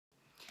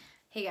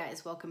Hey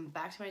guys, welcome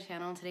back to my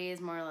channel. Today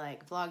is more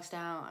like vlog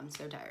style. I'm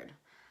so tired.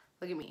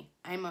 Look at me.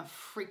 I'm a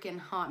freaking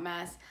hot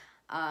mess,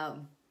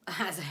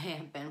 as I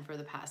have been for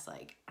the past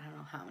I don't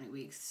know how many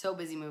weeks. So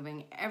busy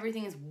moving.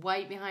 Everything is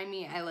white behind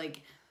me. I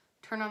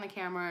turn on the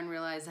camera and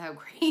realize how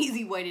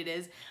crazy white it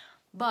is.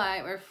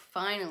 But we're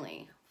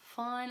finally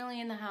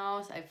in the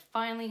house. I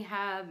finally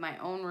have my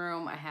own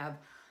room. I have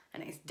a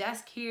nice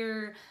desk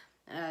here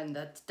and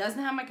that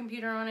doesn't have my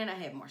computer on it. I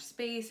have more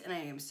space and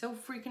I am so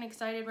freaking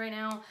excited right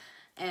now.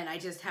 And I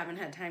just haven't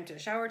had time to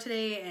shower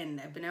today,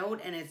 and I've been out,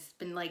 and it's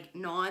been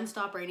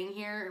non-stop raining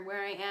here where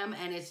I am,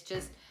 and it's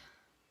just,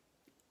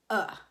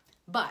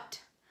 But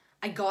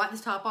I got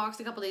this Topbox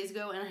a couple days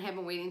ago, and I have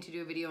been waiting to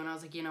do a video, and I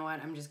was like, you know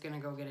what, I'm just gonna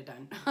go get it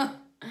done.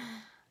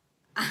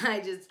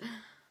 I'm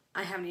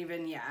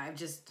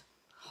just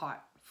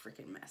hot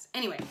freaking mess.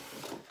 Anyway,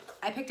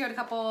 I picked out a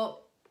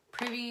couple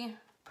privy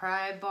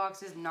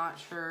boxes, not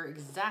sure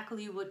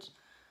exactly what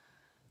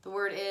the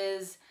word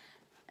is.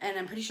 And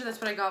I'm pretty sure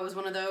that's what I got was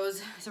one of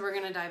those. So we're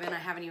gonna dive in. I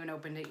haven't even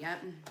opened it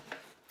yet.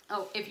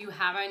 Oh, if you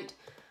haven't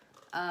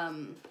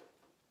heard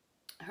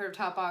of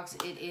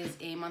Topbox, it is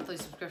a monthly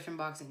subscription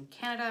box in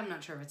Canada. I'm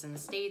not sure if it's in the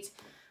States.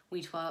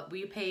 We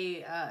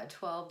pay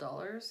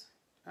 $12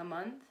 a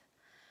month.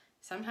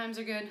 Sometimes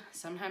they're good,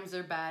 sometimes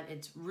they're bad.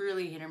 It's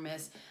really hit or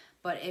miss.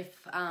 But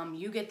if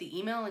you get the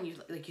email and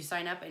you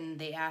sign up and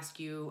they ask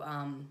you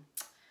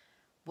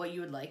what you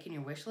would like in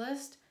your wish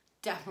list,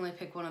 definitely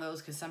pick one of those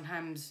because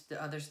sometimes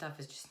the other stuff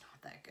is just not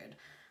that good.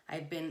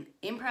 I've been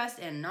impressed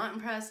and not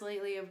impressed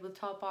lately with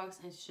Topbox.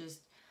 It's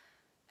just,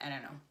 I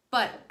don't know.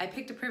 But I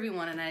picked a privy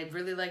one and I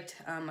really liked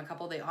a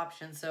couple of the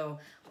options. So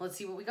let's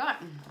see what we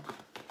got.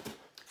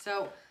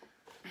 So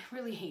I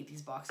really hate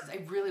these boxes.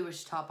 I really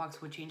wish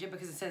Topbox would change it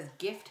because it says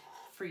gift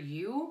for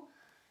you.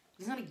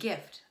 It's not a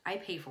gift. I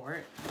pay for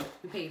it.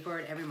 We pay for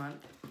it every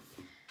month.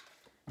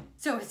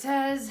 So it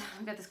says,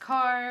 I've got this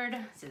card.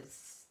 It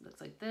says, looks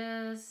like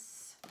this.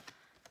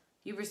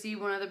 You've received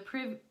one of the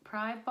privy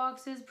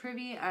boxes,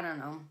 privy, I don't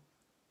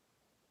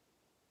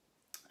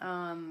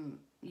know.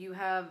 You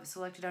have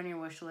selected on your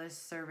wish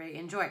list, survey,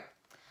 enjoy.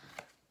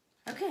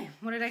 Okay,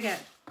 what did I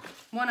get?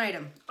 One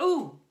item.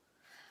 Ooh,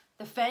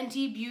 the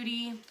Fenty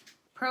Beauty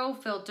Pro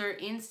Filter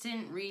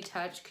Instant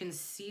Retouch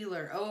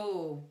Concealer.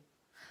 Oh,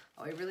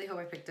 I really hope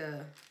I picked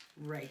the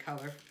right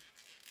color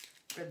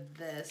for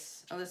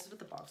this. Oh, this is what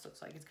the box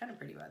looks like. It's kind of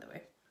pretty, by the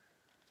way.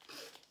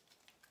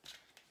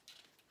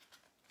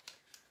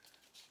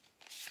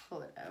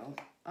 Pull it out.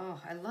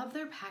 Oh, I love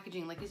their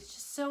packaging. It's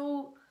just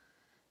so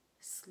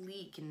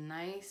sleek and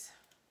nice.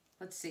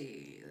 Let's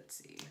see.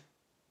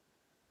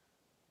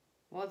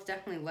 Well, it's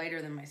definitely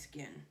lighter than my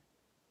skin.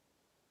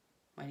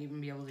 Might even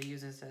be able to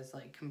use this as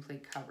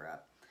complete cover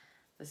up.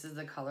 This is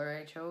the color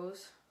I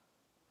chose.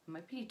 It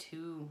might be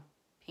too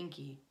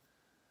pinky.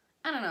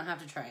 I don't know. I'll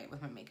have to try it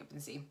with my makeup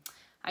and see.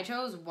 I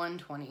chose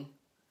 120.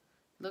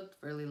 Looked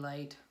really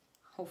light.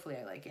 Hopefully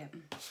I like it.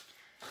 And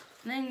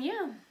then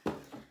yeah.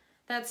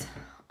 That's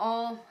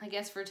all, I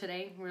guess, for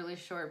today. Really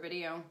short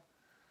video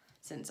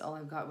since all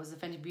I've got was the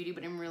Fenty Beauty,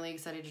 but I'm really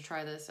excited to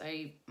try this.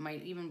 I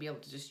might even be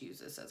able to just use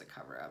this as a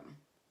cover-up,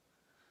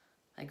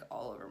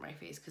 all over my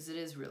face, because it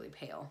is really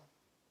pale.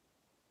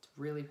 It's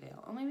really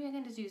pale. Oh, maybe I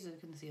can just use a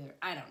concealer.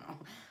 I don't know.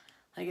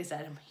 Like I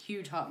said, I'm a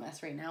huge hot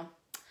mess right now.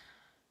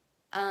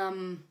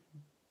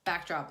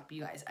 Backdrop,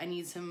 you guys. I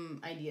need some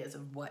ideas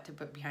of what to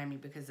put behind me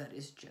because that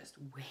is just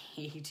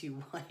way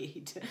too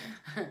white.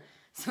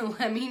 So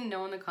let me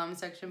know in the comment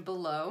section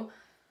below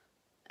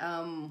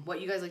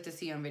what you guys like to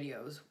see on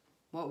videos,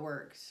 what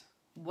works,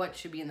 what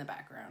should be in the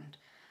background.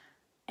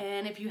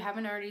 And if you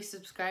haven't already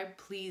subscribed,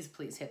 please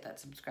hit that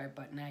subscribe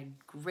button. I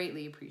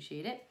greatly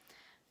appreciate it.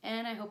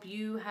 And I hope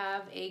you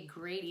have a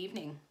great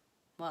evening.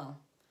 Well,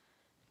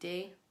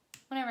 day,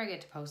 whenever I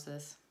get to post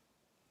this.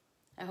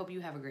 I hope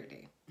you have a great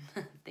day.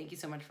 Thank you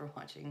so much for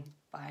watching.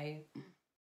 Bye.